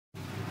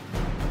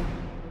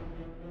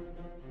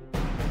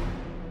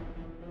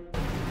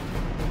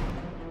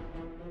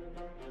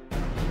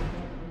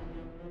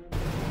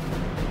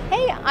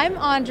I'm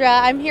Andra.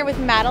 I'm here with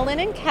Madeline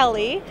and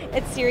Kelly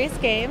at Serious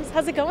Games.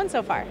 How's it going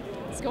so far?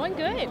 It's going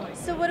good.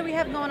 So what do we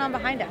have going on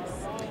behind us?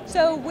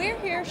 So we're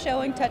here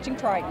showing Touching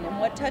Triton, and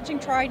what Touching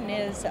Triton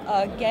is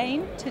a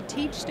game to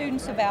teach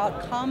students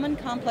about common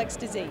complex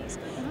disease.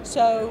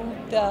 So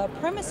the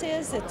premise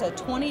is it's a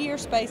 20-year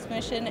space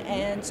mission,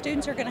 and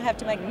students are going to have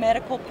to make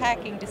medical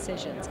packing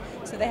decisions.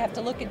 So they have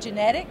to look at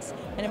genetics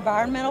and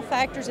environmental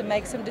factors and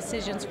make some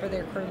decisions for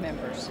their crew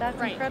members. That's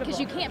Right, incredible. because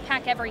you can't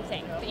pack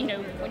everything. You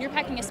know, when you're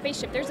packing a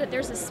spaceship, there's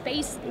a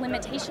space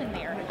limitation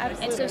there.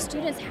 Absolutely. And so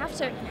students have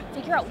to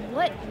figure out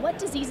what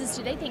diseases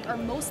do they think are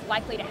most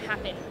likely to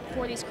happen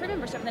for these crew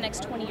members over the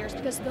next 20 years,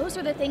 because those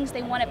are the things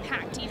they want to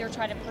pack to either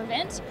try to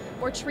prevent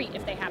or treat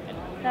if they happen.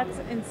 That's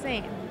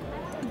insane.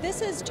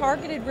 This is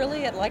targeted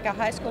really at like a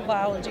high school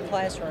biology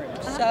classroom.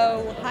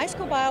 So high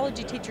school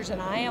biology teachers,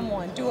 and I am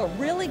one, do a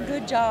really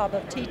good job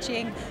of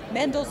teaching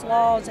Mendel's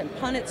laws and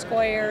Punnett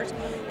squares,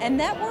 and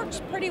that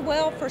works pretty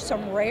well for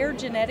some rare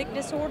genetic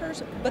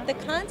disorders, but the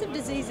kinds of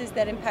diseases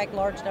that impact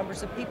large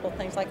numbers of people,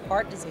 things like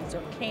heart disease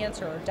or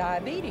cancer or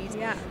diabetes,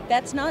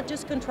 that's not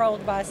just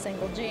controlled by a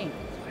single gene.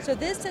 So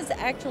this is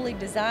actually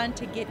designed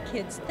to get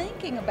kids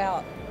thinking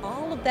about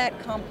all of that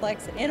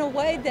complex in a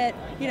way that,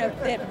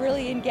 that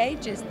really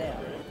engages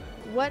them.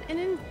 What an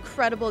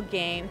incredible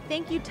game.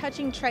 Thank you,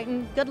 Touching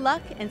Triton. Good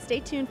luck, and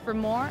stay tuned for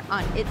more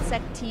on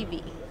ITSEC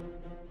TV.